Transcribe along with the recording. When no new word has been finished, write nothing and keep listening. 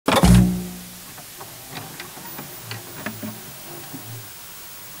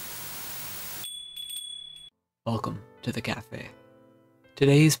Welcome to the cafe.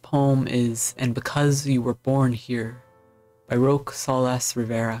 Today's poem is And Because You Were Born Here by Roque Solis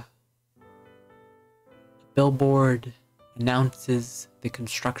Rivera. A billboard announces the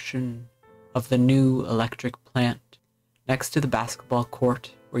construction of the new electric plant next to the basketball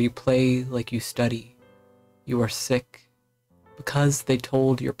court where you play like you study. You are sick because they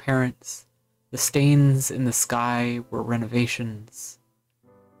told your parents the stains in the sky were renovations.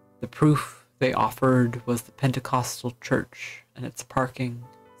 The proof they offered was the Pentecostal church and its parking.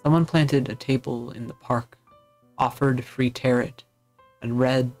 Someone planted a table in the park, offered free tarot, and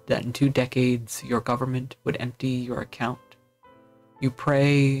read that in 2 decades your government would empty your account. You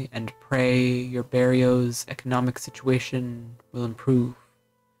pray and pray your barrio's economic situation will improve.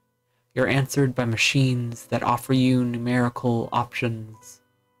 You're answered by machines that offer you numerical options.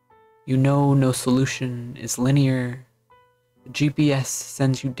 You know no solution is linear. The GPS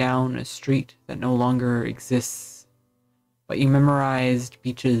sends you down a street that no longer exists, but you memorized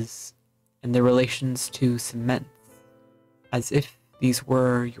beaches and their relations to cement, as if these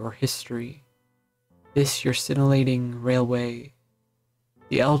were your history, this your scintillating railway.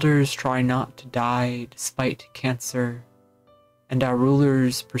 The elders try not to die despite cancer, and our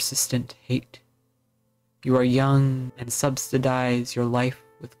rulers' persistent hate. You are young and subsidize your life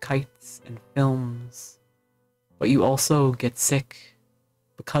with kites and films. But you also get sick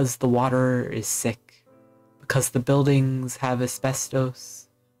because the water is sick, because the buildings have asbestos,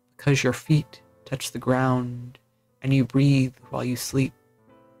 because your feet touch the ground and you breathe while you sleep.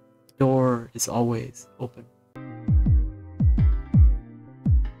 The door is always open.